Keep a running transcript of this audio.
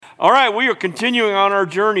All right, we are continuing on our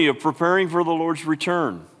journey of preparing for the Lord's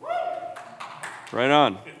return. Right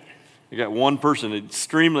on. You got one person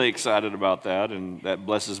extremely excited about that, and that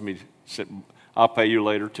blesses me. I'll pay you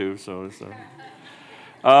later too.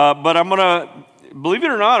 But I'm gonna, believe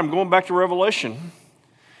it or not, I'm going back to Revelation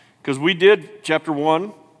because we did chapter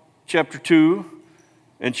 1, chapter 2,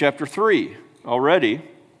 and chapter 3 already,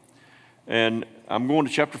 and I'm going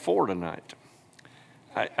to chapter 4 tonight.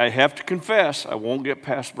 I have to confess, I won't get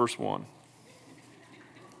past verse 1.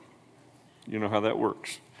 You know how that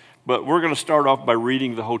works. But we're going to start off by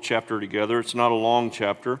reading the whole chapter together. It's not a long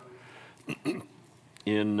chapter.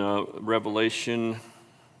 In Revelation,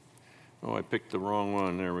 I picked the wrong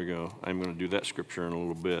one. There we go. I'm going to do that scripture in a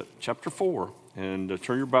little bit. Chapter 4. And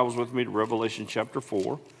turn your Bibles with me to Revelation chapter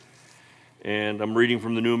 4. And I'm reading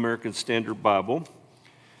from the New American Standard Bible.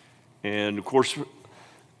 And of course,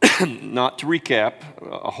 not to recap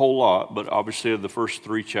a whole lot, but obviously the first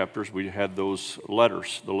 3 chapters, we had those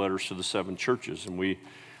letters, the letters to the 7 churches, and we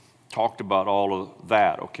talked about all of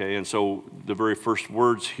that, okay? And so the very first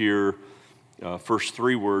words here, first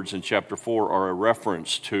 3 words in chapter 4 are a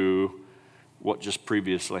reference to what just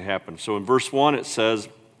previously happened. So in verse 1 it says,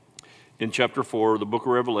 in chapter 4 of the book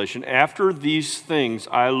of Revelation, after these things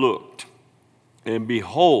I looked, and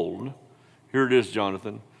behold, here it is,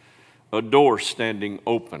 Jonathan, a door standing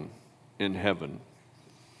open in heaven.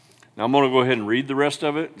 Now I'm going to go ahead and read the rest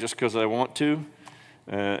of it just because I want to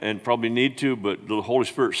and probably need to, but the Holy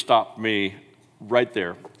Spirit stopped me right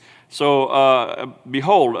there. So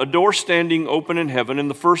behold, a door standing open in heaven, and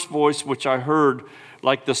the first voice which I heard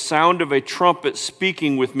like the sound of a trumpet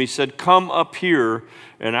speaking with me said, "Come up here,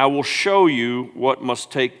 and I will show you what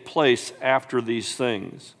must take place after these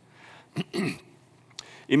things."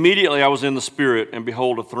 Immediately I was in the Spirit, and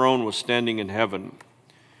behold, a throne was standing in heaven,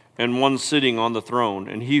 and one sitting on the throne.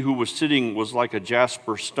 And he who was sitting was like a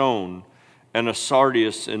jasper stone, and a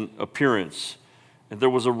sardius in appearance. And there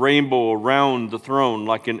was a rainbow around the throne,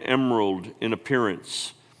 like an emerald in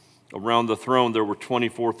appearance. Around the throne there were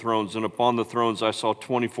 24 thrones, and upon the thrones I saw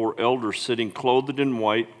 24 elders sitting, clothed in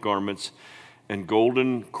white garments, and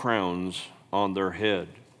golden crowns on their head.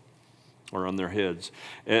 Or on their heads.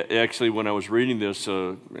 Actually, when I was reading this,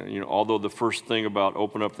 although the first thing about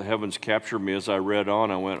open up the heavens captured me, as I read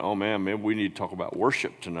on, I went, oh man, maybe we need to talk about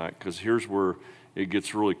worship tonight, because here's where it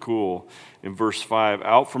gets really cool. In verse 5,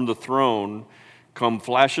 out from the throne come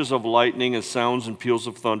flashes of lightning and sounds and peals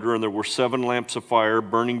of thunder, and there were 7 lamps of fire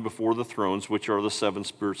burning before the thrones, which are the 7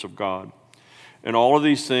 spirits of God. And all of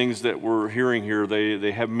these things that we're hearing here,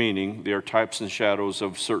 they have meaning. They are types and shadows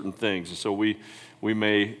of certain things. And so we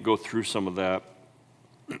may go through some of that.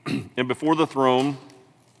 And before the throne,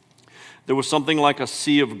 there was something like a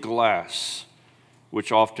sea of glass,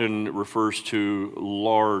 which often refers to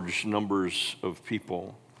large numbers of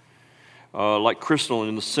people. Like crystal, and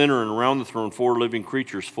in the center and around the throne, 4 living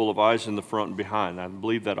creatures full of eyes in the front and behind. I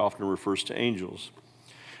believe that often refers to angels.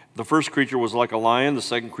 The first creature was like a lion, the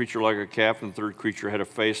second creature like a calf, and the third creature had a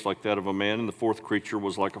face like that of a man, and the fourth creature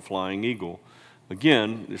was like a flying eagle.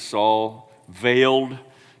 Again, it's all veiled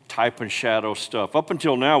type and shadow stuff. Up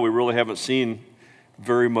until now, we really haven't seen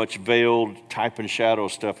very much veiled type and shadow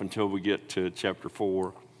stuff until we get to chapter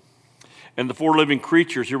 4. And the 4 living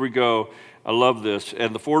creatures, here we go, I love this.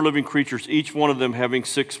 And the 4 living creatures, each one of them having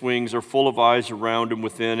 6 wings, are full of eyes around and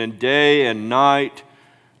within, and day and night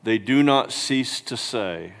they do not cease to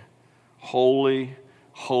say, "Holy,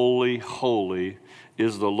 holy, holy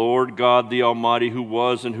is the Lord God the Almighty, who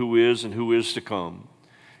was and who is to come."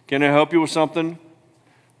 Can I help you with something?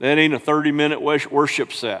 That ain't a 30-minute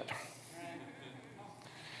worship set.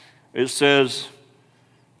 It says,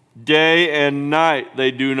 day and night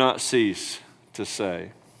they do not cease to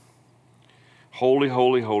say, "Holy,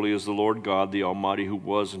 holy, holy is the Lord God, the Almighty, who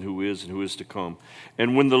was and who is to come."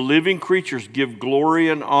 And when the living creatures give glory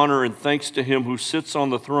and honor and thanks to him who sits on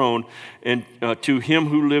the throne and to him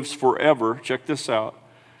who lives forever, check this out,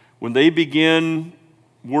 when they begin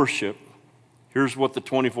worship, here's what the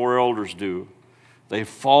 24 elders do. They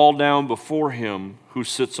fall down before him who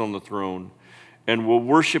sits on the throne and will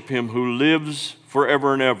worship him who lives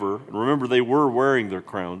forever and ever. And remember, they were wearing their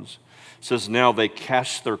crowns. It says now they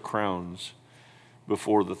cast their crowns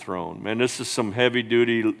before the throne. Man, this is some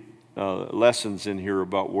heavy-duty lessons in here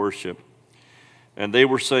about worship. And they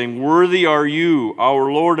were saying, "Worthy are you, our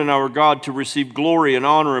Lord and our God, to receive glory and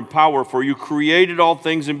honor and power, for you created all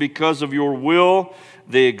things, and because of your will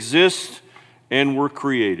they exist and were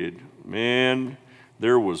created." Man,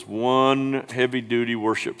 there was one heavy-duty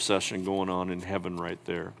worship session going on in heaven right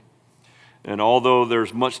there. And although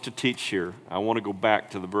there's much to teach here, I want to go back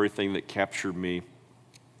to the very thing that captured me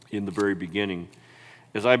in the very beginning.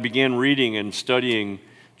 As I began reading and studying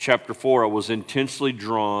chapter 4, I was intensely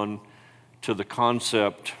drawn to the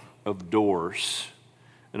concept of doors.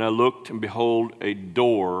 And I looked, and behold, a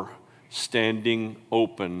door standing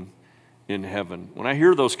open in heaven. When I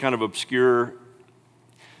hear those kind of obscure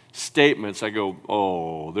statements, I go,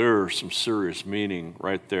 oh, there's some serious meaning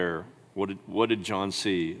right there. What did John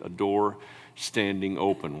see? A door standing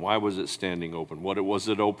open. Why was it standing open? What was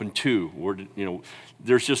it open to?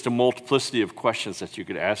 There's just a multiplicity of questions that you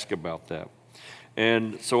could ask about that.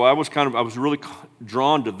 And so I was really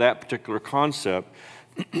drawn to that particular concept.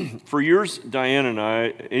 For years, Diane and I,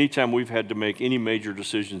 anytime we've had to make any major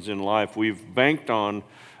decisions in life, we've banked on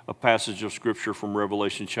a passage of Scripture from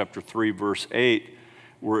Revelation chapter 3, verse 8,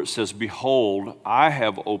 where it says, "Behold, I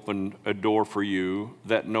have opened a door for you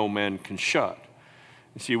that no man can shut."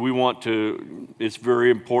 You see, it's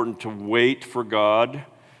very important to wait for God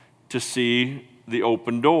to see the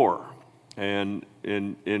open door. And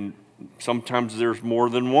sometimes there's more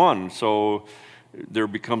than one. So there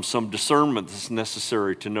becomes some discernment that's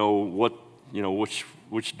necessary to know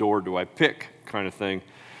which door do I pick kind of thing.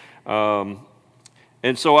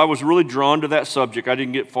 And so I was really drawn to that subject. I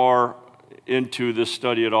didn't get far into this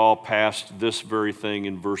study at all past this very thing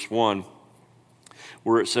in verse 1,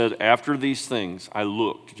 where it said, "After these things I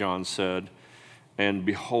looked," John said, "and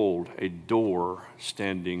behold, a door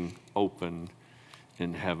standing open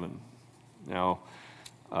in heaven." Now,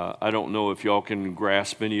 I don't know if y'all can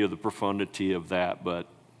grasp any of the profundity of that, but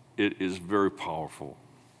it is very powerful.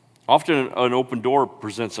 Often an open door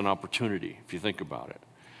presents an opportunity, if you think about it.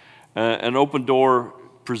 An open door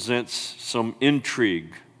presents some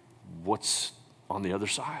intrigue. What's on the other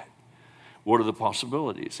side? What are the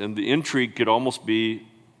possibilities? And the intrigue could almost be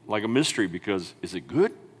like a mystery, because is it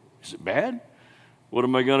good? Is it bad? What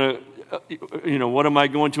am I going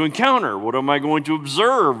to encounter? What am I going to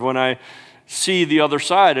observe when I see the other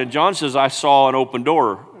side? And John says, I saw an open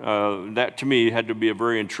door. That to me had to be a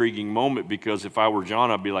very intriguing moment, because if I were John,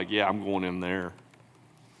 I'd be like, yeah, I'm going in there.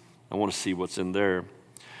 I want to see what's in there.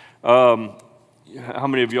 How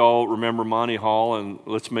many of y'all remember Monty Hall and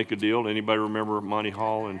Let's Make a Deal? Anybody remember Monty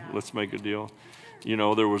Hall and Let's Make a Deal?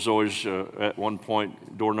 There was always, at one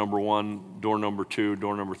point, door number 1, door number 2,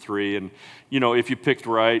 door number 3. And, if you picked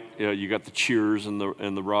right, you got the cheers and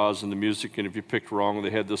the rahs and the music. And if you picked wrong, they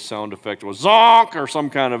had this sound effect. It was zonk or some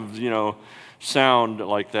kind of, sound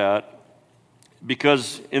like that.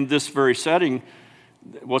 Because in this very setting,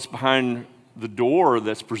 what's behind the door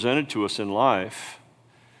that's presented to us in life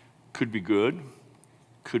could be good,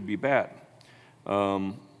 could be bad.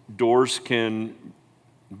 Doors can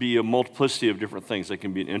be a multiplicity of different things. They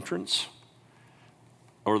can be an entrance,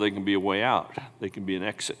 or they can be a way out. They can be an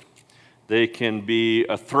exit. They can be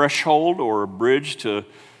a threshold or a bridge to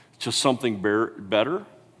something better,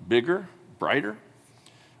 bigger, brighter.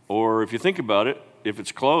 Or if you think about it, if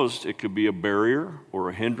it's closed, it could be a barrier or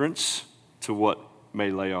a hindrance to what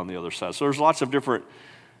may lay on the other side. So there's lots of different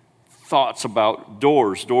thoughts about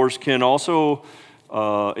doors. Doors can also,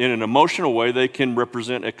 in an emotional way, they can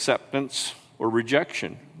represent acceptance or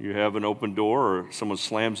rejection. You have an open door, or someone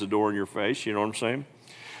slams the door in your face, you know what I'm saying?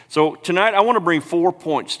 So tonight I want to bring 4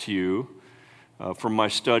 points to you from my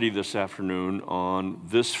study this afternoon on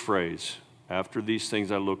this phrase: after these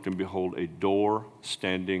things I looked, and behold, a door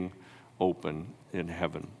standing open in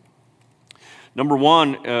heaven. Number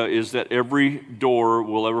 1 is that every door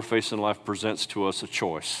we'll ever face in life presents to us a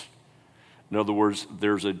choice. In other words,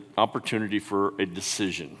 there's an opportunity for a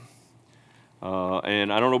decision.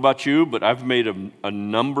 And I don't know about you, but I've made a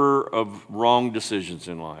number of wrong decisions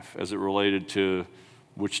in life as it related to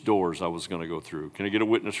which doors I was going to go through. Can I get a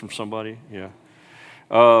witness from somebody? Yeah.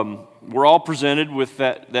 We're all presented with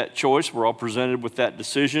that choice. We're all presented with that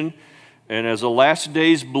decision. And as a last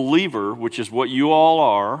days believer, which is what you all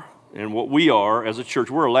are and what we are as a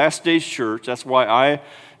church, we're a last days church. That's why I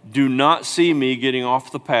do not see me getting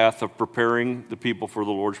off the path of preparing the people for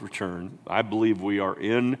the Lord's return. I believe we are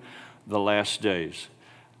in the last days.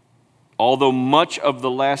 Although much of the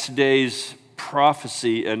last days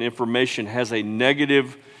prophecy and information has a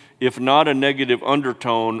negative, if not a negative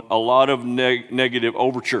undertone, a lot of negative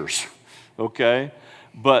overtures, okay?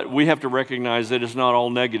 But we have to recognize that it's not all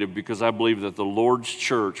negative, because I believe that the Lord's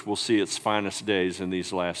church will see its finest days in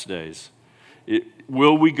these last days.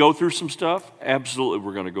 Will we go through some stuff? Absolutely,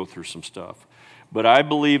 we're going to go through some stuff. But I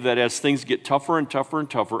believe that as things get tougher and tougher and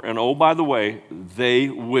tougher, and oh, by the way, they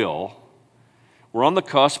will. We're on the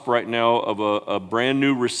cusp right now of a brand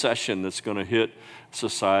new recession that's going to hit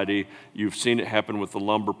society. You've seen it happen with the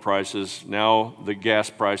lumber prices. Now the gas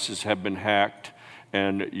prices have been hacked,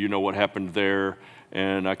 and you know what happened there.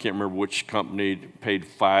 and I can't remember which company paid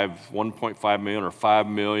 $1.5 million or $5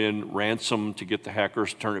 million ransom to get the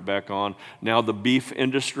hackers to turn it back on. Now the beef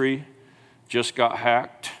industry just got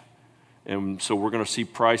hacked, and so we're going to see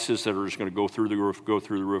prices that are just going to go through the roof, go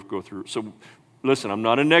through the roof, go through. So listen, I'm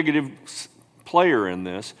not a negative player in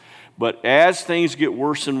this, but as things get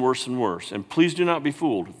worse and worse and worse, and please do not be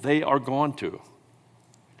fooled, they are going to.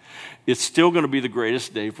 It's still going to be the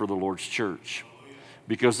greatest day for the Lord's church,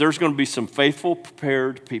 because there's going to be some faithful,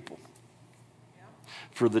 prepared people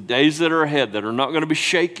for the days that are ahead that are not going to be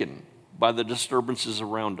shaken by the disturbances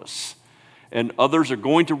around us. And others are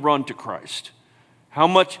going to run to Christ. How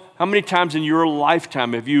many times in your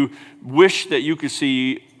lifetime have you wished that you could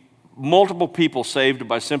see multiple people saved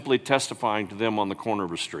by simply testifying to them on the corner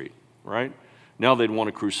of a street, right? Now they'd want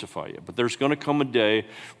to crucify you. But there's going to come a day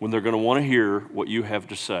when they're going to want to hear what you have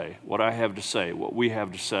to say, what I have to say, what we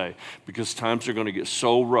have to say, because times are going to get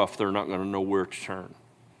so rough they're not going to know where to turn.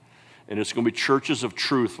 And it's going to be churches of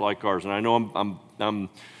truth like ours. And I know I'm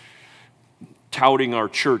touting our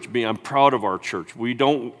church, I'm proud of our church. We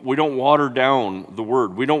don't water down the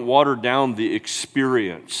word. We don't water down the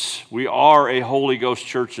experience. We are a Holy Ghost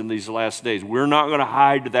church in these last days. We're not going to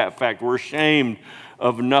hide that fact. We're ashamed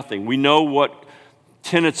of nothing. We know what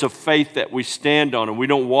tenets of faith that we stand on, and we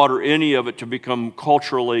don't water any of it to become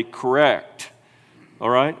culturally correct. All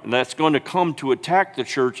right? And that's going to come to attack the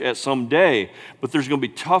church at some day. But there's going to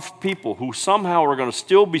be tough people who somehow are going to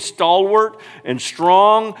still be stalwart and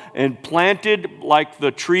strong and planted like the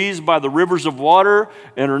trees by the rivers of water,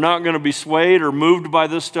 and are not going to be swayed or moved by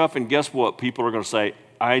this stuff. And guess what? People are going to say,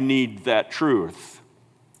 I need that truth.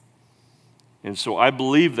 And so I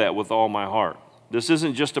believe that with all my heart. This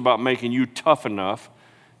isn't just about making you tough enough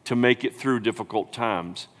to make it through difficult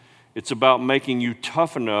times. It's about making you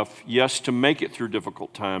tough enough, yes, to make it through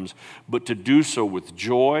difficult times, but to do so with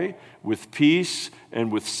joy, with peace,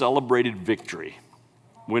 and with celebrated victory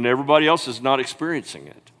when everybody else is not experiencing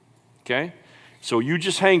it, okay? So you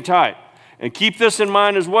just hang tight. And keep this in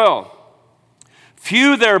mind as well.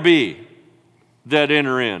 Few there be that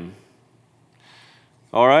enter in.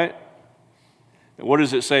 All right? What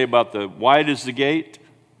does it say about the wide is the gate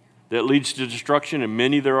that leads to destruction, and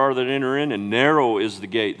many there are that enter in, and narrow is the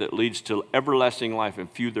gate that leads to everlasting life, and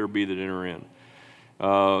few there be that enter in.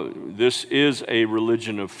 This is a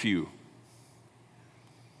religion of few,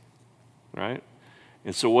 right?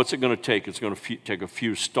 And so what's it going to take? It's going to take a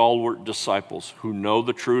few stalwart disciples who know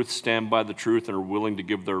the truth, stand by the truth, and are willing to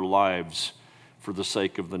give their lives for the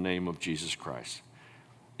sake of the name of Jesus Christ.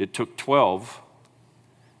 It took 12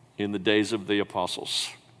 in the days of the apostles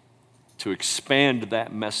to expand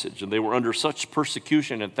that message. And they were under such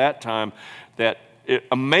persecution at that time that,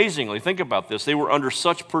 amazingly, think about this, they were under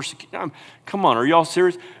such persecution. Come on, are y'all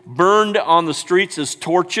serious? Burned on the streets as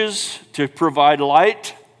torches to provide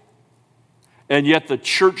light. And yet the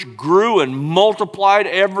church grew and multiplied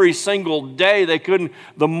every single day.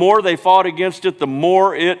 The more they fought against it, the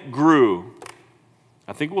more it grew.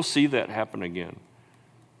 I think we'll see that happen again.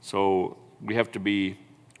 So we have to be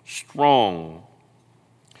strong.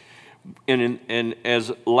 And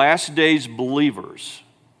as last days believers,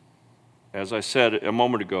 as I said a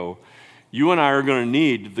moment ago, you and I are going to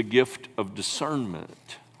need the gift of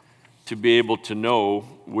discernment to be able to know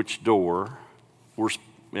which door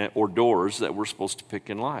or doors that we're supposed to pick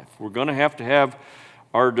in life. We're going to have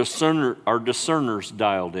our discerners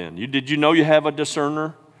dialed in. Did you know you have a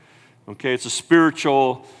discerner? Okay, it's a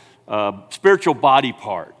spiritual body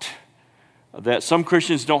part that some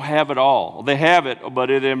Christians don't have at all. They have it, but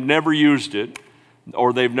they've never used it,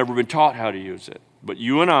 or they've never been taught how to use it. But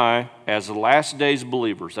you and I, as the last days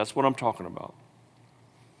believers, that's what I'm talking about,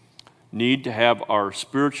 need to have our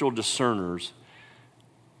spiritual discerners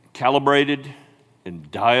calibrated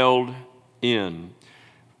and dialed in.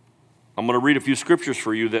 I'm going to read a few scriptures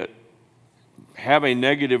for you that have a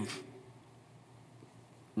negative,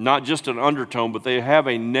 not just an undertone, but they have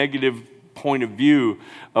a negative point of view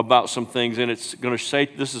about some things, and it's going to say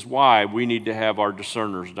this is why we need to have our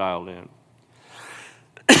discerners dialed in.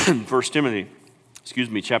 1 Timothy,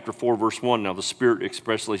 chapter 4, verse 1. Now the Spirit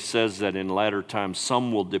expressly says that in latter times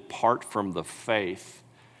some will depart from the faith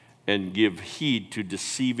and give heed to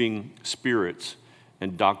deceiving spirits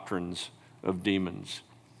and doctrines of demons.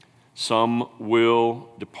 Some will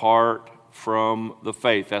depart from the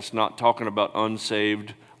faith. That's not talking about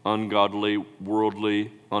unsaved, ungodly,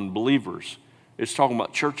 worldly unbelievers. It's talking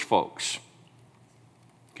about church folks.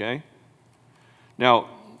 Okay? Now,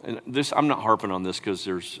 I'm not harping on this because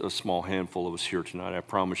there's a small handful of us here tonight. I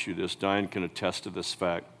promise you this. Diane can attest to this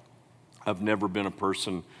fact. I've never been a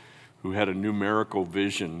person who had a numerical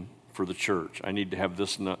vision for for the church. I need to have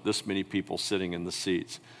this many people sitting in the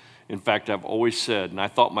seats. In fact, I've always said, and I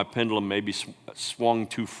thought my pendulum maybe swung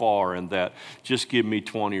too far, and that just give me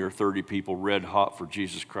 20 or 30 people red hot for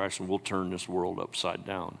Jesus Christ and we'll turn this world upside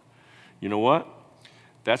down. You know what?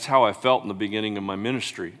 That's how I felt in the beginning of my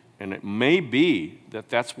ministry. And it may be that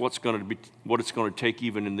that's what it's going to take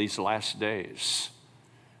even in these last days.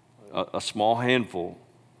 A small handful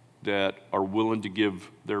that are willing to give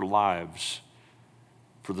their lives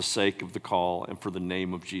for the sake of the call and for the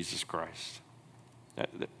name of Jesus Christ.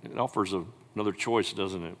 It offers another choice,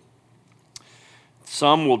 doesn't it?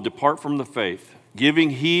 Some will depart from the faith,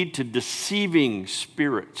 giving heed to deceiving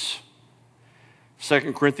spirits.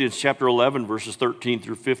 2 Corinthians chapter 11, verses 13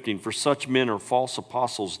 through 15. For such men are false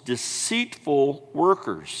apostles, deceitful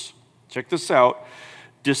workers. Check this out.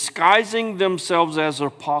 Disguising themselves as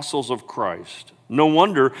apostles of Christ. No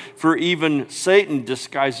wonder, for even Satan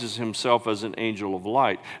disguises himself as an angel of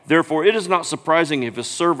light. Therefore, it is not surprising if his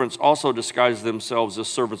servants also disguise themselves as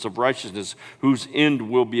servants of righteousness, whose end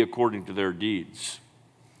will be according to their deeds.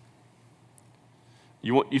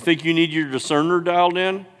 You think you need your discerner dialed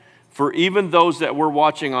in? For even those that we're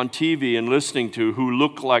watching on TV and listening to who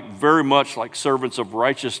look like very much like servants of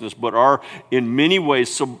righteousness, but are in many ways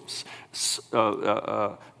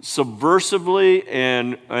subversively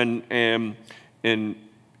and in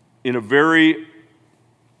a very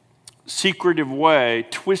secretive way,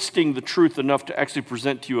 twisting the truth enough to actually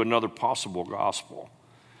present to you another possible gospel.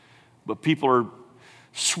 But people are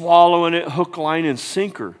swallowing it hook, line, and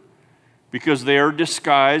sinker because they are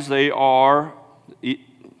disguised.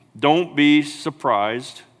 Don't be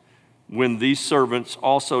surprised when these servants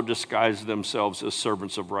also disguise themselves as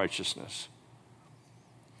servants of righteousness.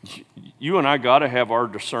 You and I got to have our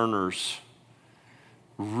discerners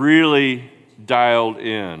really dialed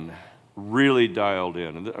in.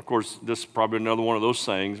 And of course, this is probably another one of those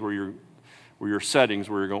sayings where your settings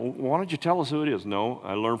where you're going, well, why don't you tell us who it is? No,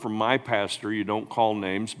 I learned from my pastor, you don't call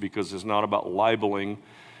names because it's not about libeling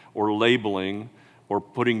or labeling or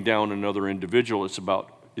putting down another individual. It's about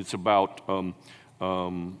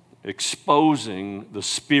exposing the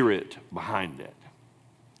spirit behind it.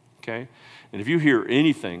 Okay? And if you hear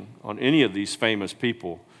anything on any of these famous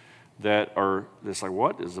people that's like,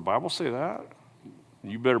 what? Does the Bible say that?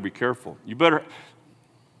 You better be careful.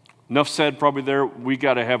 Enough said probably there. We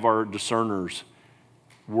got to have our discerners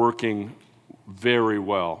working very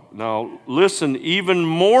well. Now, listen, even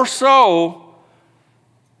more so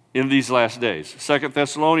in these last days. 2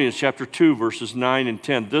 Thessalonians chapter 2, verses 9 and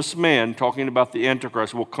 10. This man, talking about the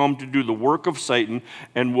Antichrist, will come to do the work of Satan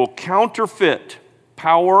and will counterfeit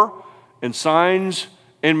power and signs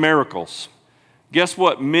and miracles. Guess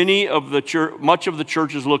what? Much of the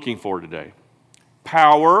church is looking for today.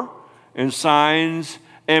 Power and signs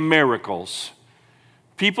and miracles.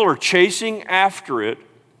 People are chasing after it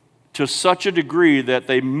to such a degree that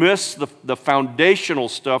they miss the foundational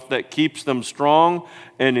stuff that keeps them strong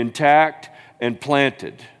and intact and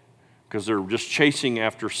planted, because they're just chasing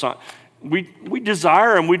after signs. We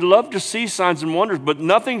desire and we'd love to see signs and wonders, but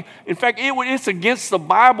nothing. In fact, it's against the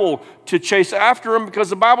Bible to chase after them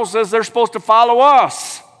because the Bible says they're supposed to follow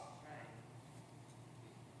us.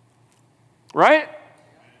 Right?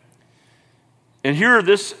 And here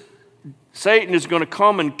Satan is going to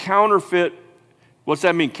come and counterfeit. What's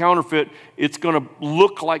that mean, counterfeit? It's going to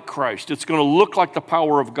look like Christ. It's going to look like the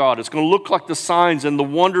power of God. It's going to look like the signs and the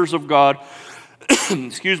wonders of God.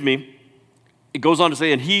 Excuse me. It goes on to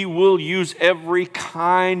say, and he will use every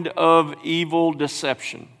kind of evil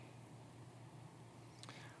deception.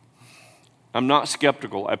 I'm not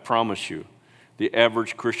skeptical, I promise you. The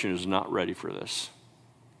average Christian is not ready for this.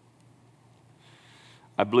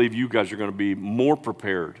 I believe you guys are going to be more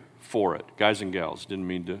prepared for it. Guys and gals, didn't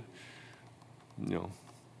mean to,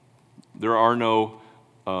 there are no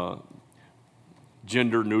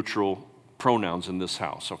gender-neutral pronouns in this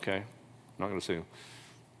house, okay? I'm not going to say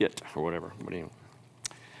it or whatever. But anyway.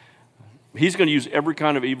 He's going to use every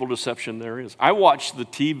kind of evil deception there is. I watch the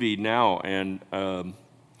TV now, and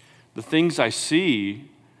the things I see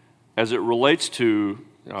as it relates to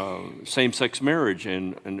same-sex marriage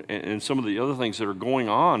and some of the other things that are going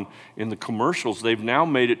on in the commercials, they've now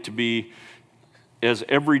made it to be as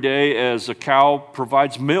everyday as a cow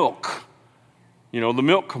provides milk. The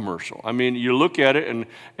milk commercial. I mean, you look at it, and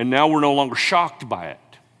now we're no longer shocked by it.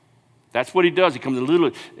 That's what he does. He comes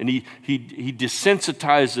and he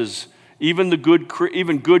desensitizes even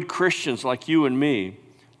good Christians like you and me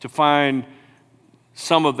to find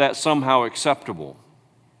some of that somehow acceptable.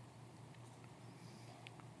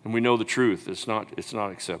 And we know the truth. It's not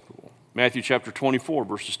acceptable. Matthew chapter 24,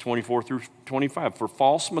 verses 24 through 25. For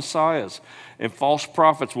false messiahs and false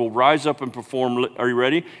prophets will rise up and perform, are you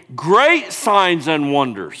ready? Great signs and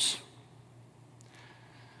wonders.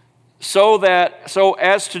 So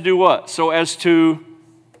as to do what? So as to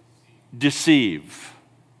deceive,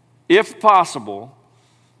 if possible,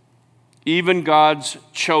 even God's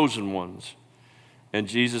chosen ones. And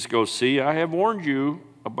Jesus goes, see, I have warned you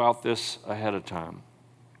about this ahead of time.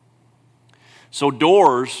 So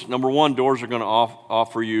doors, number one, doors are going to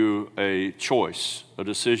offer you a choice, a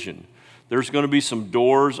decision. There's going to be some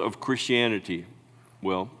doors of Christianity.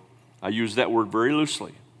 Well, I use that word very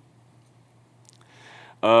loosely.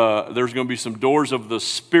 There's going to be some doors of the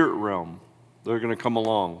spirit realm that are going to come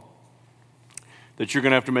along that you're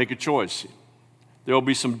going to have to make a choice. There will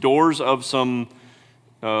be some doors of some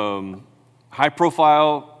high-profile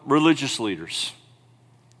religious leaders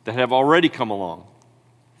that have already come along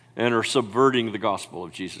and are subverting the gospel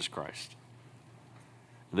of Jesus Christ.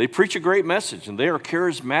 They preach a great message, and they are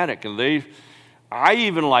charismatic, and I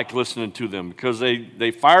even like listening to them because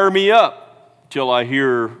they fire me up till I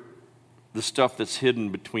hear the stuff that's hidden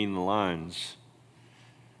between the lines.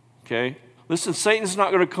 Okay? Listen, Satan's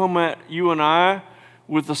not going to come at you and I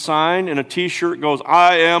with a sign and a t-shirt that goes,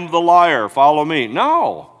 I am the liar, follow me.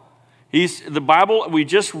 No. The Bible, we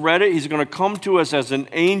just read it, he's going to come to us as an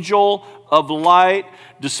angel of light,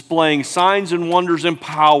 displaying signs and wonders and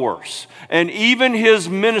powers. And even his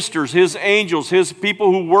ministers, his angels, his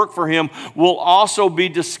people who work for him will also be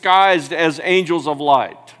disguised as angels of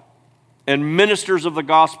light and ministers of the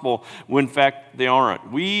gospel when in fact they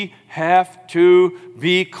aren't. We have to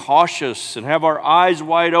be cautious and have our eyes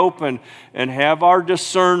wide open and have our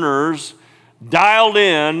discerners dialed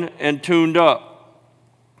in and tuned up.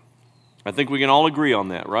 I think we can all agree on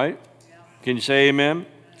that, right? Yeah. Can you say amen?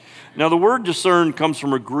 Now, the word discern comes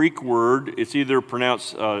from a Greek word. It's either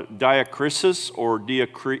pronounced diakrisis or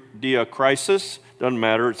diakrisis. Doesn't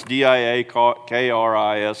matter. It's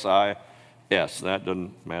D-I-A-K-R-I-S-I-S. That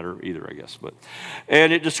doesn't matter either, I guess.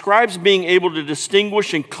 And it describes being able to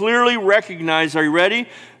distinguish and clearly recognize, are you ready?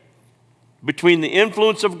 Between the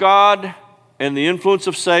influence of God and the influence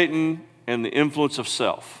of Satan and the influence of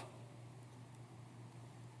self.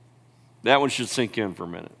 That one should sink in for a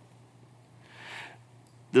minute.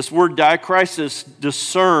 This word diakrisis,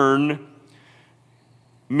 discern,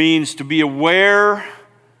 means to be aware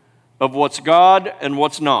of what's God and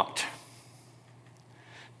what's not.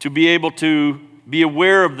 To be able to be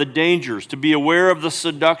aware of the dangers, to be aware of the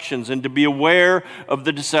seductions, and to be aware of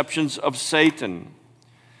the deceptions of Satan.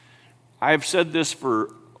 I have said this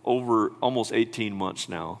for over almost 18 months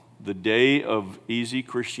now. The day of easy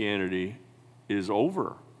Christianity is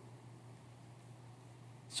over.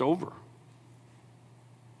 It's over.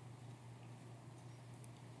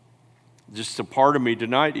 Just a part of me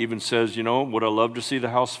tonight even says, would I love to see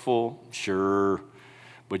the house full? Sure.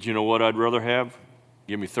 But you know what I'd rather have?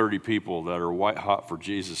 Give me 30 people that are white hot for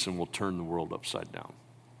Jesus and will turn the world upside down.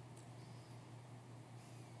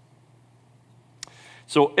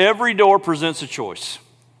 So every door presents a choice.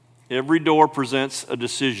 Every door presents a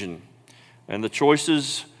decision. And the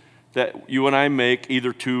choices that you and I make,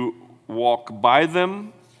 either to walk by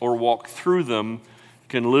them or walk through them,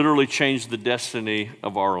 can literally change the destiny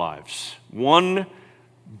of our lives. One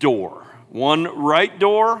door, one right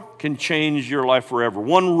door can change your life forever.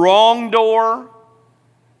 One wrong door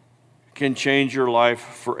can change your life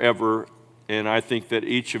forever. And I think that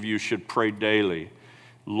each of you should pray daily,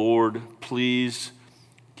 Lord, please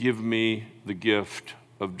give me the gift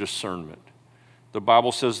of discernment. The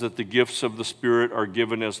Bible says that the gifts of the Spirit are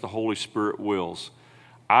given as the Holy Spirit wills.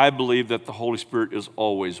 I believe that the Holy Spirit is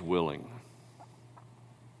always willing.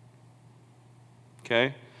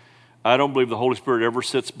 Okay? I don't believe the Holy Spirit ever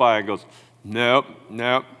sits by and goes, nope,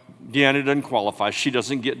 Deanna doesn't qualify. She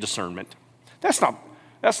doesn't get discernment. That's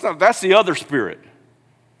the other spirit.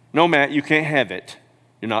 No, Matt, you can't have it.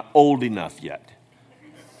 You're not old enough yet.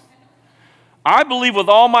 I believe with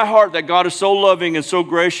all my heart that God is so loving and so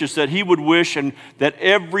gracious that he would wish and that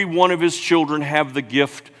every one of his children have the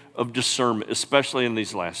gift of discernment, especially in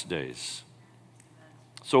these last days.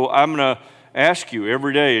 So I'm going to ask you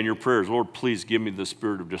every day in your prayers, Lord, please give me the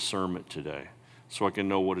spirit of discernment today so I can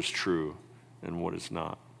know what is true and what is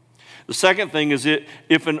not. The second thing is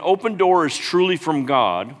if an open door is truly from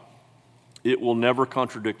God, it will never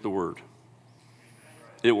contradict the word.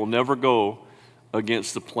 It will never go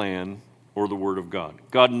against the plan or the word of God.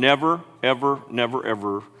 God never, ever, never,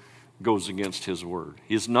 ever goes against his word.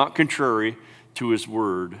 He is not contrary to his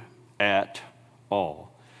word at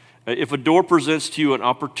all. If a door presents to you an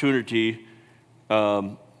opportunity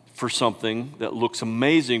for something that looks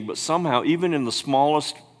amazing, but somehow, even in the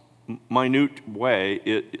smallest minute way,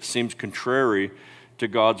 it seems contrary to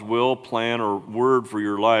God's will, plan, or word for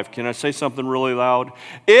your life. Can I say something really loud?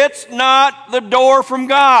 It's not the door from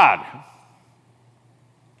God.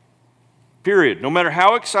 Period. No matter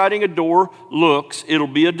how exciting a door looks, it'll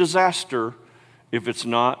be a disaster if it's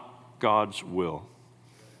not God's will.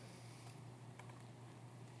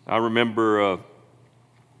 I remember,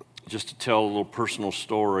 just to tell a little personal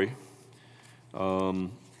story,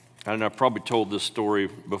 and I've probably told this story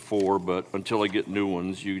before, but until I get new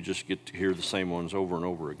ones, you just get to hear the same ones over and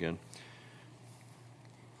over again.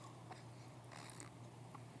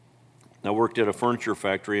 I worked at a furniture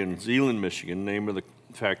factory in Zeeland, Michigan. The name of the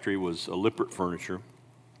factory was Lippert Furniture,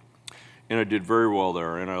 and I did very well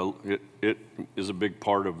there, and it is a big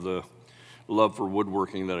part of the love for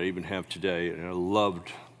woodworking that I even have today, and I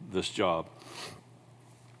loved this job.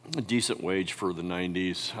 A decent wage for the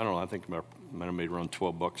 90s. I don't know, I think I might have made around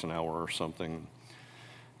 $12 an hour or something,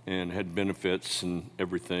 and had benefits and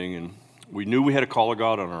everything, and we knew we had a call of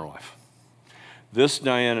God on our life. This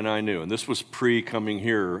Diane and I knew, and this was pre-coming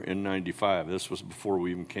here in 95. This was before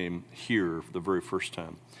we even came here for the very first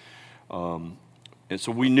time. And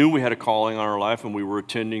so we knew we had a calling on our life, and we were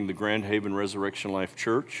attending the Grand Haven Resurrection Life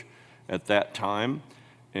Church at that time,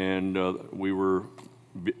 and we were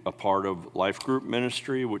a part of life group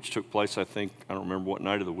ministry, which took place, I don't remember what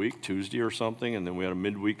night of the week, Tuesday or something, and then we had a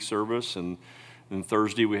midweek service, and then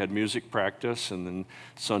Thursday we had music practice, and then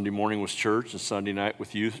Sunday morning was church, and Sunday night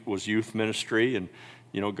was youth ministry, and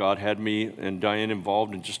God had me and Diane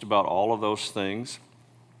involved in just about all of those things,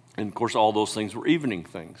 and of course all those things were evening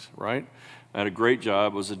things, right? I had a great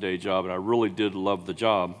job, it was a day job, and I really did love the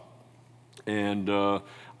job, and I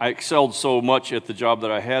excelled so much at the job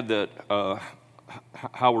that I had that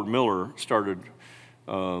Howard Miller started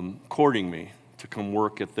courting me to come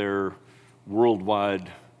work at their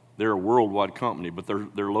worldwide. They're a worldwide company, but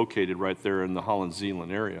they're located right there in the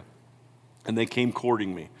Holland-Zeeland area. And they came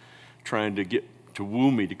courting me, trying to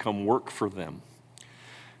woo me to come work for them.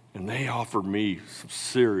 And they offered me some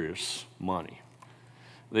serious money.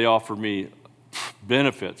 They offered me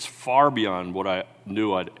benefits far beyond what I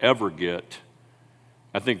knew I'd ever get.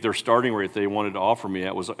 I think their starting rate they wanted to offer me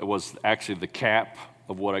at was actually the cap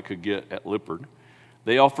of what I could get at Lippert.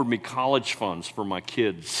 They offered me college funds for my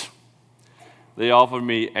kids. They offered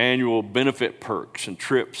me annual benefit perks and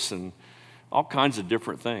trips and all kinds of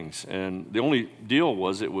different things. And the only deal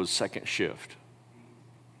was it was second shift.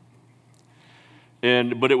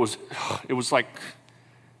 But it was like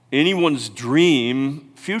anyone's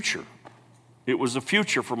dream future. It was a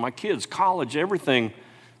future for my kids, college, everything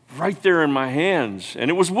right there in my hands. And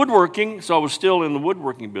it was woodworking, so I was still in the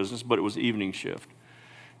woodworking business, but it was evening shift.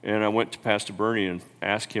 And I went to Pastor Bernie and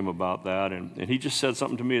asked him about that, and he just said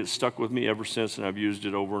something to me that stuck with me ever since, and I've used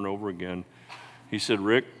it over and over again. He said,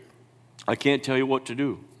 Rick, I can't tell you what to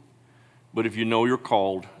do, but if you know you're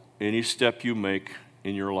called, any step you make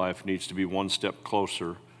in your life needs to be one step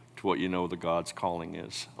closer to what you know the God's calling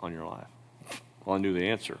is on your life. Well, I knew the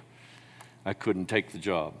answer. I couldn't take the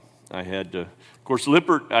job. I had to, of course,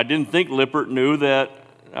 Lippert, I didn't think Lippert knew that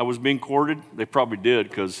I was being courted. They probably did,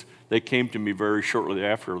 because they came to me very shortly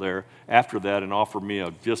after that and offered me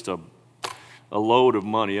just a load of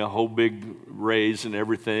money, a whole big raise and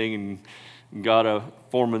everything, and got a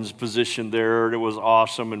foreman's position there, and it was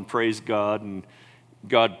awesome, and praise God. And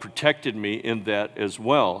God protected me in that as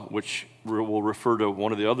well, which we'll refer to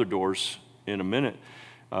one of the other doors in a minute.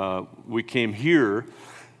 We came here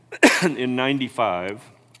in 95.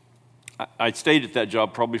 I stayed at that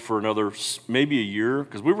job probably for another, maybe a year,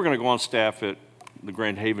 because we were going to go on staff at the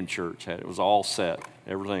Grand Haven Church. It was all set.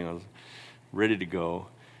 Everything was ready to go.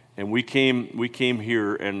 And we came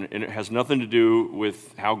here, and it has nothing to do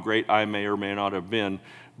with how great I may or may not have been,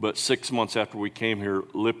 but 6 months after we came here,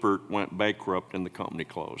 Lippert went bankrupt and the company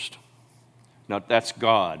closed. Now, that's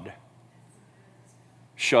God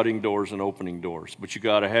shutting doors and opening doors, but you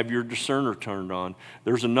got to have your discerner turned on.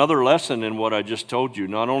 There's another lesson in what I just told you.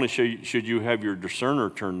 Not only should you have your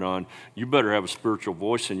discerner turned on, you better have a spiritual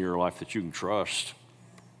voice in your life that you can trust.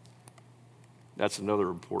 That's another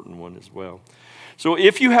important one as well. So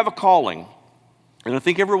if you have a calling, and I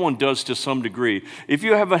think everyone does to some degree, if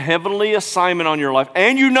you have a heavenly assignment on your life,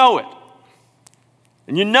 and you know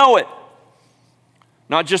it,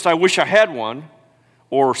 not just I wish I had one,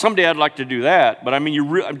 or someday I'd like to do that, but I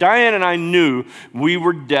mean, Diane and I knew we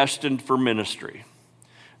were destined for ministry.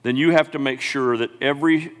 Then you have to make sure that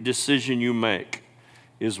every decision you make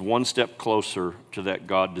is one step closer to that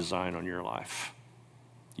God design on your life.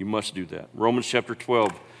 You must do that. Romans chapter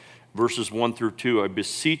 12, verses 1 through 2, I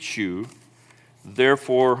beseech you,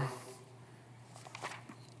 therefore,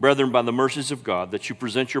 Brethren, by the mercies of God, that you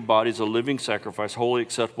present your bodies a living sacrifice, wholly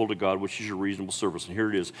acceptable to God, which is your reasonable service. And here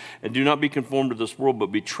it is. And do not be conformed to this world, but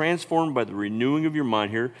be transformed by the renewing of your mind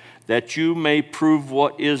here, that you may prove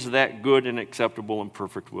what is that good and acceptable and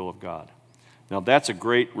perfect will of God. Now that's a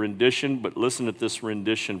great rendition, but listen to this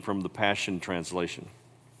rendition from the Passion Translation.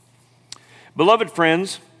 Beloved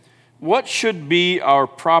friends, what should be our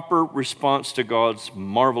proper response to God's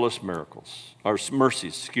marvelous miracles, or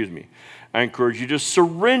mercies, I encourage you to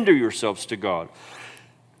surrender yourselves to God,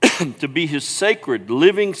 to be his sacred,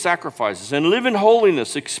 living sacrifices, and live in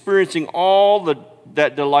holiness, experiencing all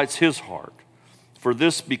that delights his heart. For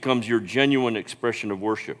this becomes your genuine expression of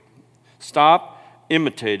worship. Stop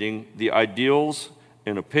imitating the ideals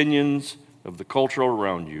and opinions of the culture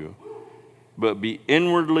around you, but be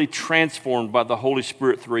inwardly transformed by the Holy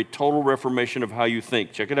Spirit through a total reformation of how you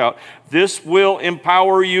think. Check it out. This will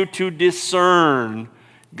empower you to discern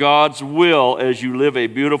God's will as you live a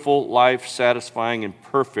beautiful life, satisfying and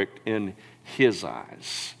perfect in his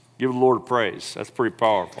eyes. Give the Lord praise. That's pretty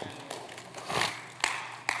powerful.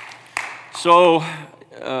 So,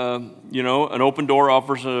 an open door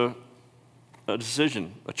offers a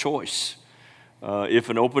decision, a choice. If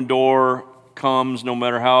an open door comes, no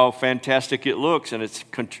matter how fantastic it looks, and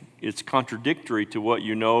it's contradictory to what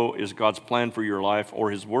you know is God's plan for your life or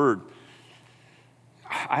his word,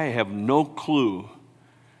 I have no clue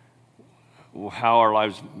how our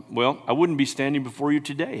lives, I wouldn't be standing before you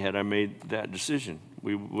today had I made that decision.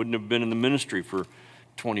 We wouldn't have been in the ministry for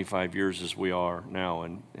 25 years as we are now,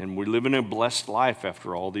 and we live in a blessed life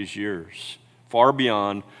after all these years, far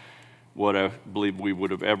beyond what I believe we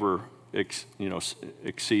would have ever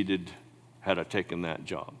exceeded had I taken that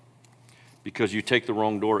job. Because you take the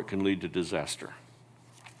wrong door, it can lead to disaster.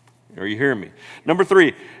 Are you hearing me? Number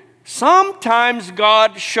 3, sometimes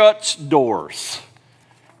God shuts doors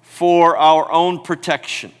for our own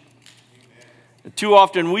protection. Too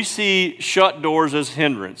often we see shut doors as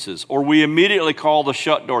hindrances, or we immediately call the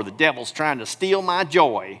shut door, the devil's trying to steal my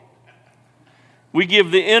joy. We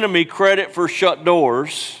give the enemy credit for shut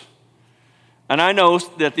doors, and I know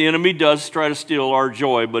that the enemy does try to steal our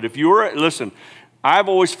joy, but listen, I've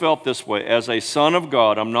always felt this way. As a son of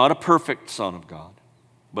God, I'm not a perfect son of God,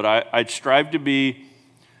 but I strive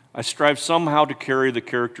somehow to carry the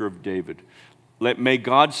character of David. May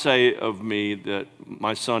God say of me that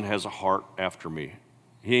my son has a heart after me.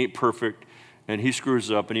 He ain't perfect, and he screws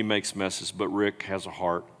up, and he makes messes, but Rick has a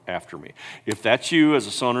heart after me. If that's you as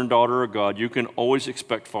a son and daughter of God, you can always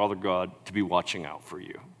expect Father God to be watching out for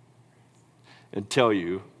you and tell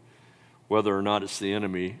you whether or not it's the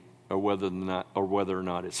enemy or whether or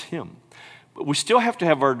not it's him. But we still have to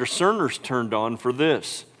have our discerners turned on for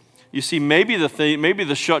this. You see, maybe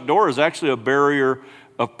the shut door is actually a barrier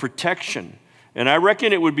of protection. And I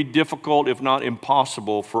reckon it would be difficult, if not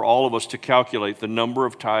impossible, for all of us to calculate the number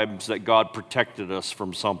of times that God protected us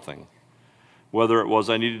from something. Whether it was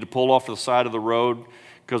I needed to pull off the side of the road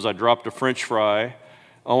because I dropped a French fry,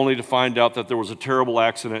 only to find out that there was a terrible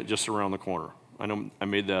accident just around the corner. I know I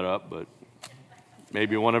made that up, but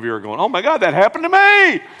maybe one of you are going, oh my God, that happened to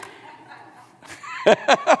me!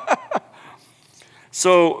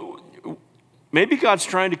 So maybe God's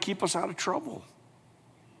trying to keep us out of trouble.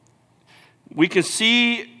 We can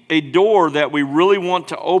see a door that we really want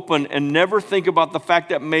to open and never think about the fact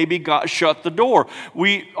that maybe God shut the door.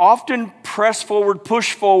 We often press forward,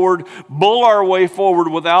 push forward, bull our way forward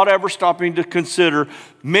without ever stopping to consider,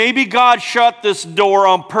 maybe God shut this door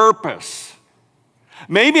on purpose.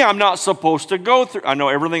 Maybe I'm not supposed to go through. I know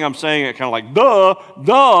everything I'm saying is kind of like,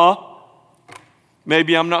 duh.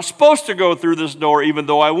 Maybe I'm not supposed to go through this door even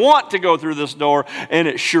though I want to go through this door, and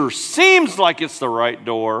it sure seems like it's the right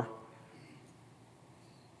door.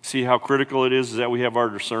 See how critical it is that we have our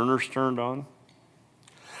discerners turned on?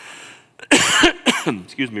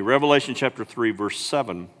 Excuse me, Revelation chapter 3, verse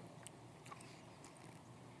 7.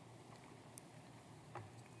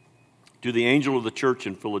 To the angel of the church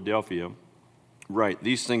in Philadelphia, write,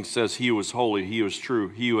 these things says he who is holy, he who is true,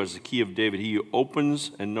 he who has the key of David, he who opens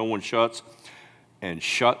and no one shuts, and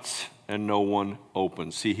shuts and no one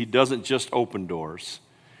opens. See, he doesn't just open doors,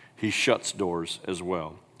 he shuts doors as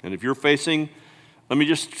well. And if you're facing, let me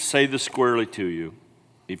just say this squarely to you.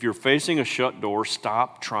 If you're facing a shut door,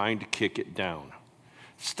 stop trying to kick it down.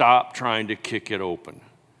 Stop trying to kick it open.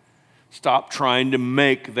 Stop trying to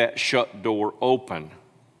make that shut door open.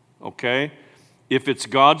 Okay? If it's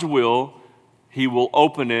God's will, he will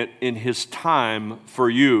open it in his time for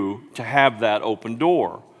you to have that open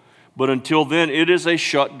door. But until then, it is a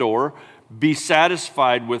shut door. Be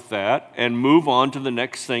satisfied with that and move on to the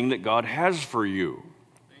next thing that God has for you.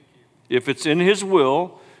 If it's in his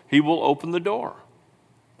will, he will open the door.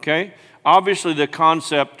 Okay? Obviously, the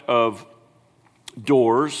concept of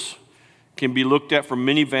doors can be looked at from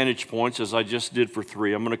many vantage points, as I just did for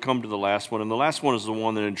 3. I'm going to come to the last one, and the last one is the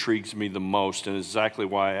one that intrigues me the most, and is exactly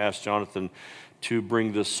why I asked Jonathan to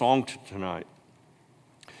bring this song tonight.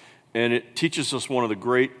 And it teaches us one of the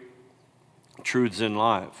great truths in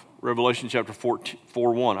life. Revelation chapter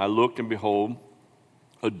 4:1. I looked, and behold,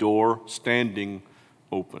 a door standing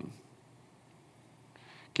open.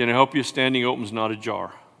 Can I help you? Standing open is not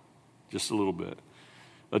ajar, just a little bit.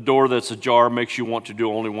 A door that's ajar makes you want to do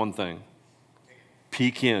only one thing.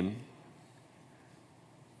 Peek in.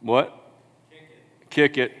 What?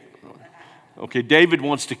 Kick it. Okay, David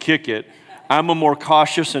wants to kick it. I'm a more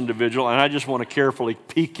cautious individual, and I just want to carefully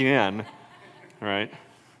peek in, right?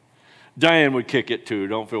 Diane would kick it too,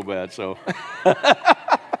 don't feel bad, so.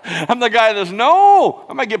 I'm the guy that's, no,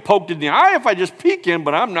 I might get poked in the eye if I just peek in,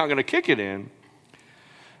 but I'm not going to kick it in.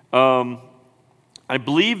 I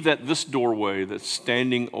believe that this doorway that's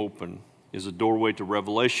standing open is a doorway to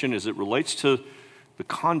revelation as it relates to the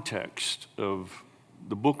context of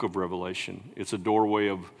the book of Revelation. It's a doorway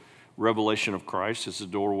of revelation of Christ. It's a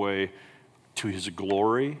doorway to his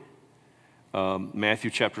glory. Matthew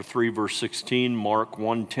chapter 3, verse 16, Mark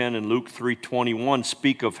 1:10, and Luke 3:21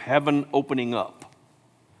 speak of heaven opening up.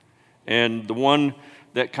 And the one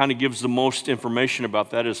that kind of gives the most information about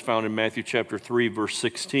that is found in Matthew chapter 3, verse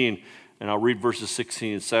 16. And I'll read verses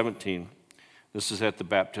 16 and 17. This is at the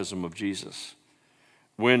baptism of Jesus.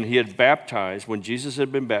 When Jesus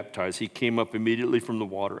had been baptized, he came up immediately from the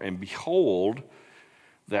water, and behold,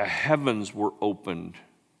 the heavens were opened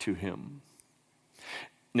to him.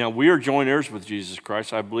 Now, we are joint heirs with Jesus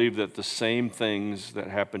Christ. I believe that the same things that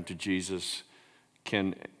happened to Jesus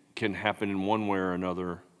can happen in one way or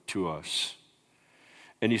another to us.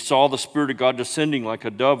 And he saw the Spirit of God descending like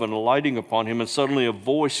a dove and alighting upon him, and suddenly a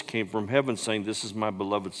voice came from heaven saying, "This is my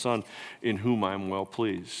beloved Son, in whom I am well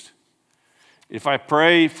pleased." If I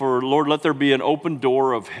pray for, Lord, let there be an open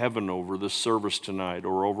door of heaven over this service tonight,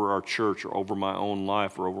 or over our church, or over my own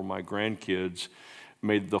life, or over my grandkids,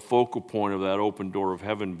 may the focal point of that open door of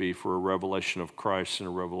heaven be for a revelation of Christ and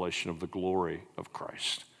a revelation of the glory of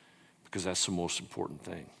Christ, because that's the most important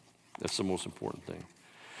thing. That's the most important thing.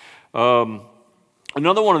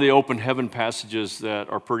 Another one of the open heaven passages that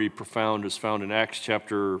are pretty profound is found in Acts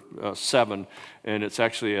chapter 7, and it's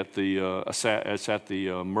actually at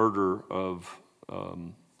the murder of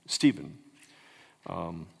Stephen.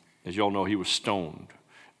 As you all know, he was stoned.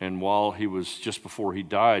 And while just before he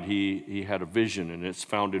died, he had a vision, and it's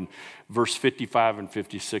found in verse 55 and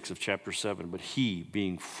 56 of chapter 7. But he,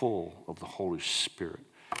 being full of the Holy Spirit,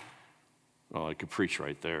 I could preach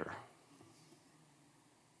right there,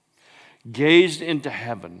 gazed into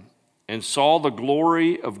heaven and saw the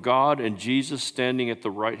glory of God and Jesus standing at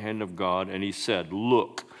the right hand of God. And he said,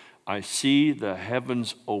 "Look, I see the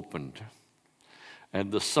heavens opened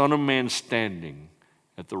and the Son of Man standing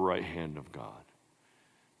at the right hand of God."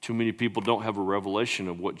 Too many people don't have a revelation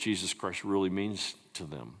of what Jesus Christ really means to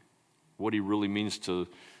them, what he really means to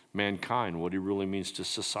mankind, what he really means to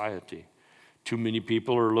society. Too many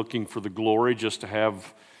people are looking for the glory just to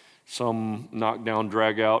have some knockdown,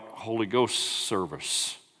 drag-out Holy Ghost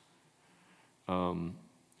service. And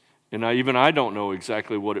I don't know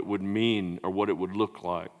exactly what it would mean or what it would look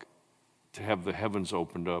like to have the heavens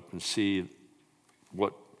opened up and see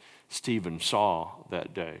what Stephen saw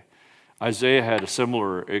that day. Isaiah had a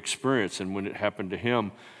similar experience, and when it happened to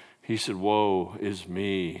him, he said, "Woe is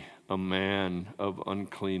me, a man of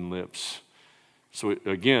unclean lips." So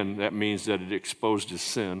again, that means that it exposed his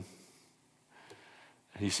sin.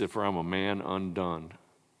 He said, "For I'm a man undone."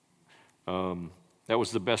 That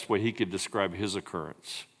was the best way he could describe his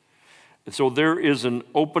occurrence. And so there is an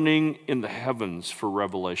opening in the heavens for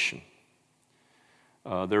revelation.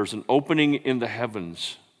 There's an opening in the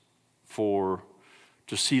heavens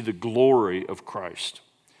to see the glory of Christ.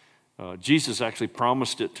 Jesus actually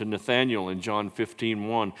promised it to Nathanael in John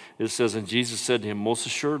 15:1. It says, "And Jesus said to him, Most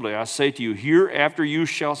assuredly, I say to you, hereafter you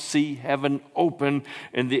shall see heaven open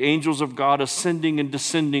and the angels of God ascending and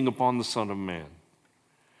descending upon the Son of Man."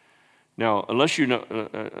 Now, unless you know,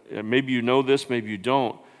 maybe you know this, maybe you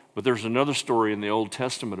don't, but there's another story in the Old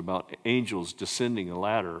Testament about angels descending a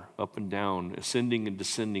ladder, up and down, ascending and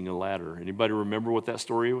descending a ladder. Anybody remember what that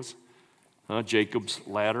story was? Jacob's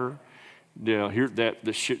ladder.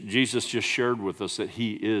 Jesus just shared with us that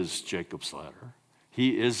he is Jacob's ladder.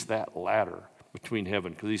 He is that ladder between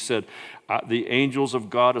heaven, because he said, the angels of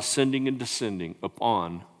God ascending and descending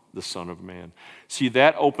upon the Son of Man. See,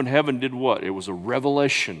 that open heaven did what? It was a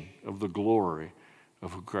revelation of the glory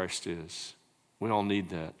of who Christ is. We all need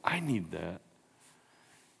that. I need that.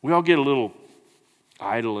 We all get a little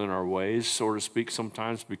idle in our ways, so to speak,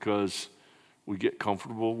 sometimes because we get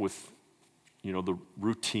comfortable with, the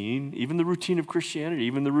routine, even the routine of Christianity,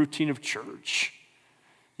 even the routine of church.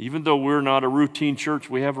 Even though we're not a routine church,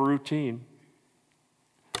 we have a routine.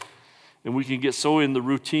 And we can get so in the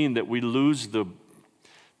routine that we lose the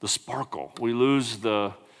sparkle. We lose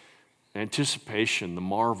the anticipation, the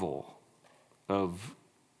marvel of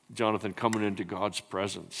Jonathan coming into God's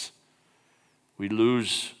presence. We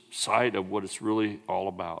lose sight of what it's really all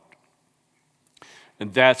about.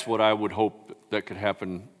 And that's what I would hope that could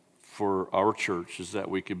happen for our church, is that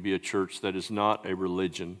we could be a church that is not a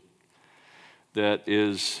religion, that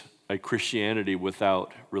is a Christianity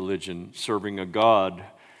without religion, serving a God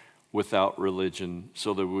without religion,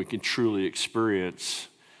 so that we can truly experience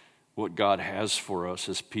what God has for us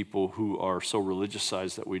as people who are so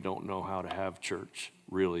religiousized that we don't know how to have church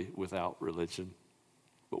really without religion.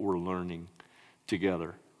 But we're learning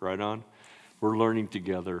together, right on? We're learning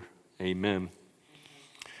together, amen.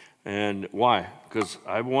 And why? Because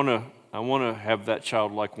I want to have that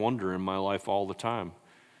childlike wonder in my life all the time.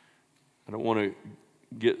 I don't want to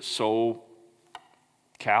get so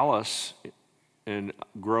callous and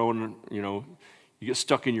grown, you get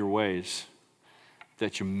stuck in your ways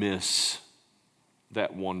that you miss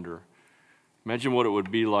that wonder. Imagine what it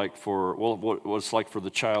would be like what it's like for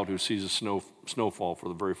the child who sees a snowfall for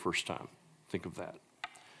the very first time. Think of that.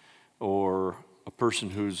 Or a person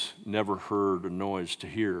who's never heard a noise to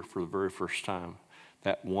hear for the very first time.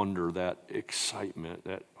 That wonder, that excitement,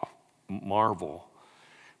 that marvel.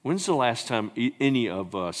 When's the last time any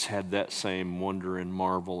of us had that same wonder and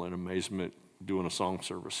marvel and amazement doing a song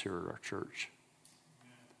service here at our church?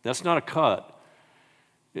 That's not a cut.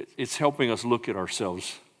 It's helping us look at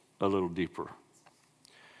ourselves a little deeper.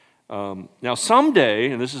 Now someday,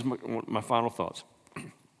 and this is my final thoughts,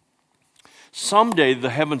 someday the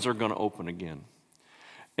heavens are going to open again.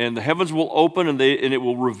 And the heavens will open and it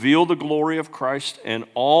will reveal the glory of Christ, and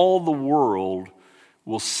all the world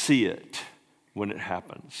will see it when it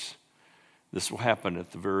happens. This will happen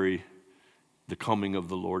at the coming of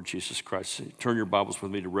the Lord Jesus Christ. Turn your Bibles with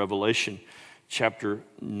me to Revelation chapter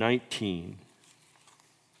 19.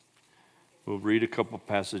 We'll read a couple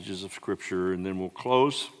passages of Scripture and then we'll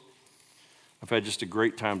close. I've had just a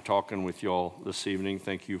great time talking with y'all this evening.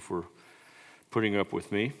 Thank you for putting up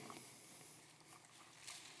with me.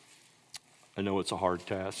 I know it's a hard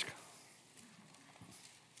task.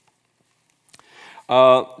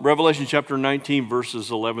 Revelation chapter 19,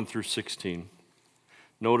 verses 11 through 16.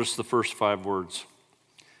 Notice the first 5 words.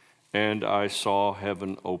 And I saw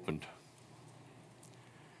heaven opened.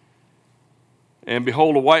 And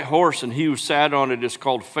behold, a white horse, and he who sat on it is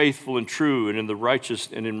called Faithful and True, and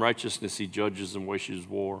in righteousness he judges and wages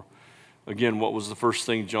war. Again, what was the first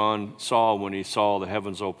thing John saw when he saw the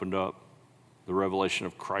heavens opened up? The revelation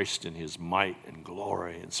of Christ in his might and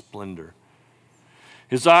glory and splendor.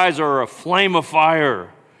 His eyes are a flame of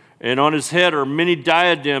fire, and on his head are many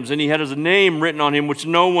diadems, and he has a name written on him which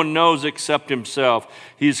no one knows except himself.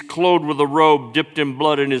 He is clothed with a robe dipped in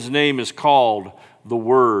blood, and his name is called the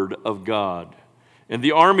Word of God. And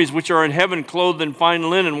the armies which are in heaven, clothed in fine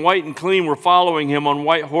linen, white and clean, were following him on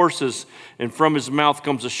white horses. And from his mouth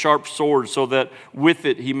comes a sharp sword, so that with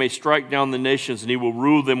it he may strike down the nations, and he will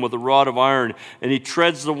rule them with a rod of iron. And he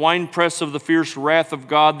treads the winepress of the fierce wrath of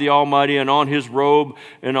God the Almighty. And on his robe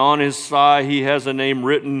and on his thigh he has a name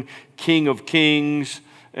written, King of Kings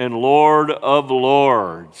and Lord of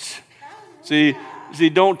Lords. See,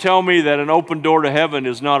 don't tell me that an open door to heaven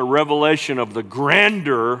is not a revelation of the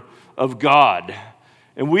grandeur of God.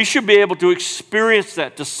 And we should be able to experience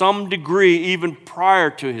that to some degree even prior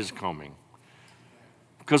to his coming.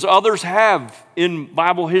 Because others have in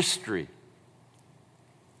Bible history.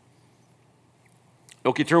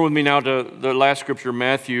 Okay, turn with me now to the last scripture,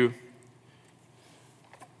 Matthew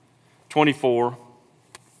 24,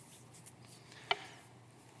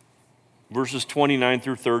 verses 29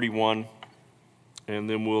 through 31. And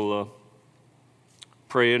then we'll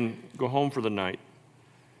pray and go home for the night.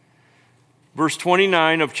 Verse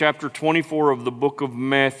 29 of chapter 24 of the book of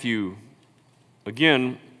Matthew.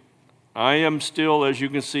 Again, I am still, as you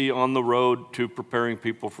can see, on the road to preparing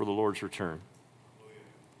people for the Lord's return.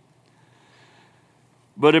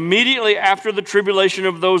 But immediately after the tribulation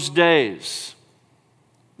of those days,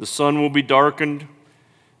 the sun will be darkened,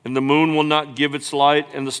 and the moon will not give its light,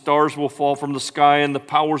 and the stars will fall from the sky, and the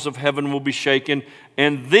powers of heaven will be shaken.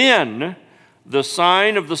 And then the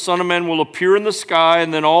sign of the Son of Man will appear in the sky,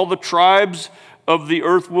 and then all the tribes of the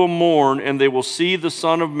earth will mourn, and they will see the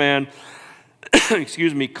Son of Man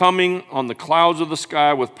coming on the clouds of the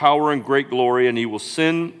sky with power and great glory, and he will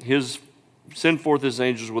send his send forth his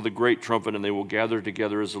angels with a great trumpet, and they will gather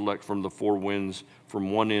together his elect from the four winds,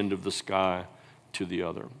 from one end of the sky to the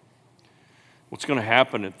other. What's going to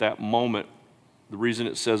happen at that moment, the reason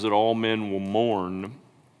it says that all men will mourn,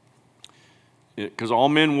 because all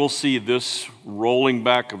men will see this rolling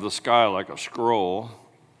back of the sky like a scroll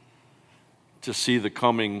to see the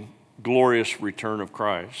coming glorious return of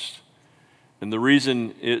Christ. And the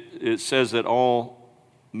reason it says that all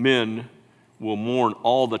men will mourn,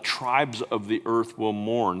 all the tribes of the earth will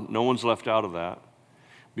mourn. No one's left out of that.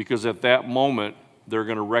 Because at that moment, they're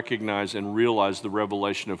going to recognize and realize the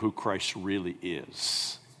revelation of who Christ really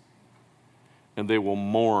is. And they will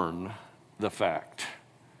mourn the fact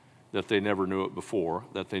that they never knew it before,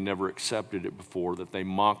 that they never accepted it before, that they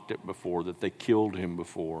mocked it before, that they killed him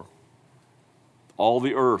before. All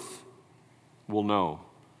the earth will know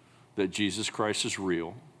that Jesus Christ is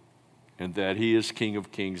real and that he is King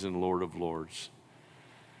of Kings and Lord of Lords.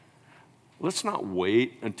 Let's not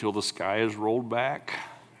wait until the sky is rolled back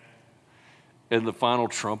and the final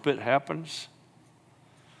trumpet happens.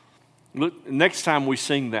 Look, next time we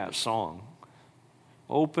sing that song,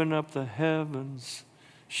 open up the heavens,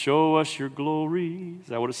 show us your glory. Is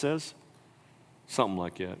that what it says? Something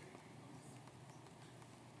like that.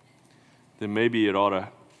 Then maybe it ought to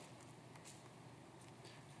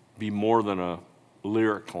be more than a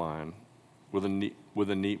lyric line with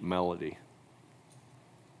a neat melody.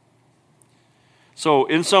 So,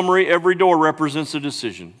 in summary, every door represents a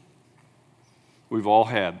decision. We've all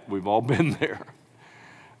been there.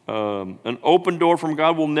 An open door from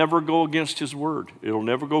God will never go against his word. It'll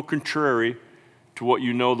never go contrary to what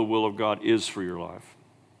you know the will of God is for your life.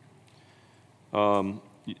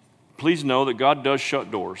 Please know that God does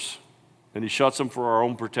shut doors, and he shuts them for our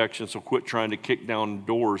own protection, so quit trying to kick down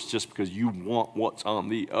doors just because you want what's on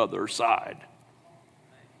the other side.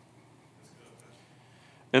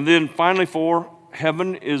 And then finally, 4,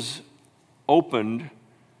 heaven is opened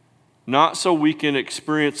not so we can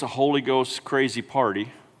experience a Holy Ghost crazy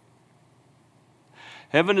party.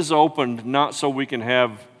 Heaven is opened not so we can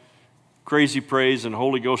have crazy praise and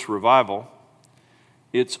Holy Ghost revival.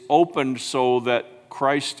 It's opened so that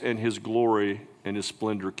Christ and his glory and his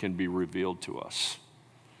splendor can be revealed to us.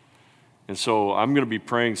 And so I'm going to be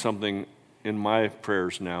praying something in my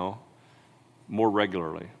prayers now more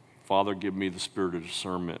regularly. Father, give me the spirit of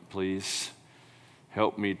discernment, please.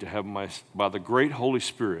 Help me to have by the great Holy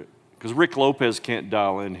Spirit, because Rick Lopez can't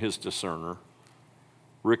dial in his discerner.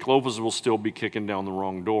 Rick Lopez will still be kicking down the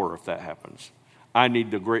wrong door if that happens. I need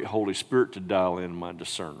the great Holy Spirit to dial in my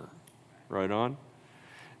discerner. Right on?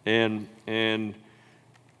 And I'm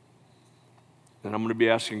going to be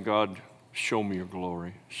asking God, show me your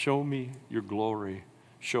glory. Show me your glory.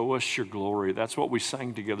 Show us your glory. That's what we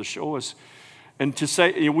sang together. Show us. And to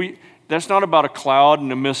say, that's not about a cloud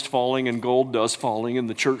and a mist falling and gold dust falling in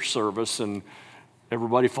the church service and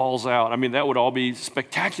everybody falls out. I mean, that would all be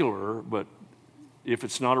spectacular, but if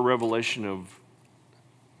it's not a revelation of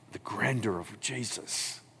the grandeur of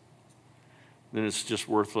Jesus, then it's just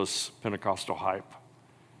worthless Pentecostal hype.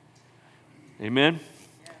 Amen?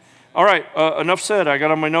 All right, enough said. I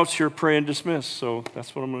got on my notes here, pray and dismiss, so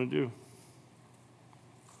that's what I'm going to do.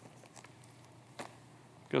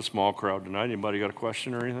 Got a small crowd tonight. Anybody got a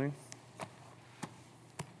question or anything?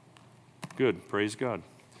 Good, praise God.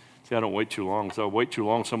 See, I don't wait too long. So I wait too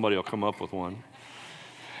long, somebody will come up with one.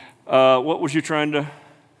 What was you trying to,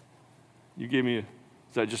 you gave me, is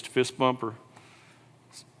that just a fist bump or?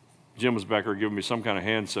 Jim was back there giving me some kind of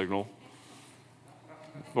hand signal.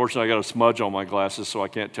 Fortunately, I got a smudge on my glasses, so I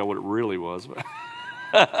can't tell what it really was.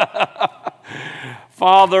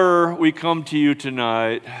 Father, we come to you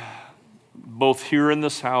tonight, both here in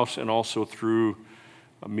this house and also through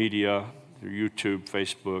media, through YouTube,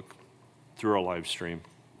 Facebook, through our live stream.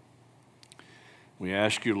 We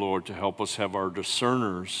ask you, Lord, to help us have our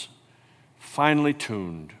discerners finely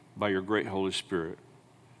tuned by your great Holy Spirit.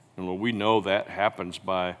 And Lord, we know that happens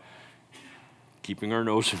by keeping our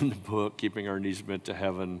nose in the book, keeping our knees bent to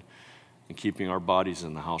heaven, and keeping our bodies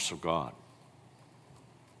in the house of God.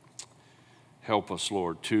 Help us,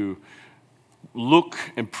 Lord, to look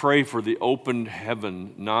and pray for the opened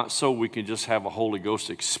heaven, not so we can just have a Holy Ghost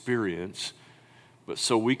experience, but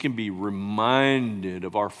so we can be reminded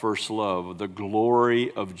of our first love, the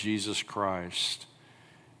glory of Jesus Christ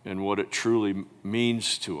and what it truly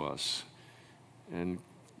means to us. And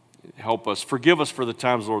help us, forgive us for the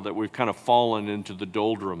times, Lord, that we've kind of fallen into the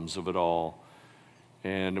doldrums of it all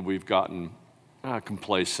and we've gotten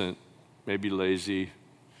complacent, maybe lazy.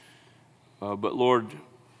 But Lord,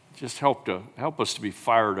 just help us to be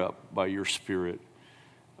fired up by your Spirit,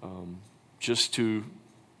 just to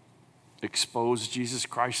expose Jesus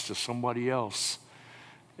Christ to somebody else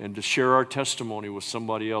and to share our testimony with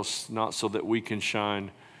somebody else, not so that we can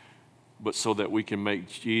shine, but so that we can make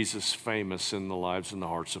Jesus famous in the lives and the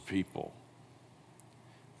hearts of people.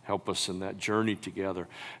 Help us in that journey together.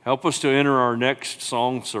 Help us to enter our next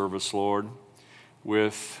song service, Lord,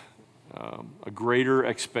 with a greater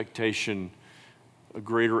expectation, a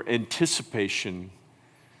greater anticipation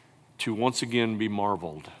to once again be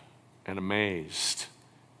marveled and amazed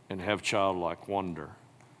and have childlike wonder.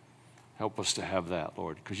 Help us to have that,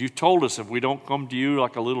 Lord, because you told us if we don't come to you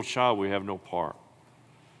like a little child, we have no part.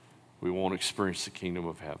 We won't experience the kingdom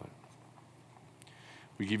of heaven.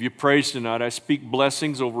 We give you praise tonight. I speak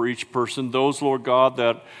blessings over each person. Those, Lord God,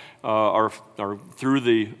 that are through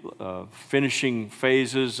the finishing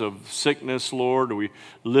phases of sickness, Lord, we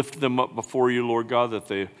lift them up before you, Lord God, that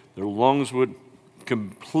their lungs would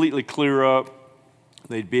completely clear up.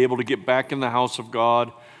 They'd be able to get back in the house of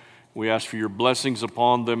God. We ask for your blessings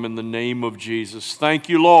upon them in the name of Jesus. Thank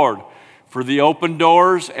you, Lord, for the open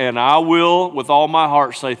doors, and I will, with all my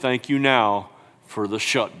heart, say thank you now for the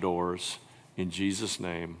shut doors. In Jesus'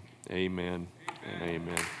 name, amen and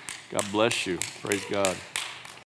amen. God bless you. Praise God.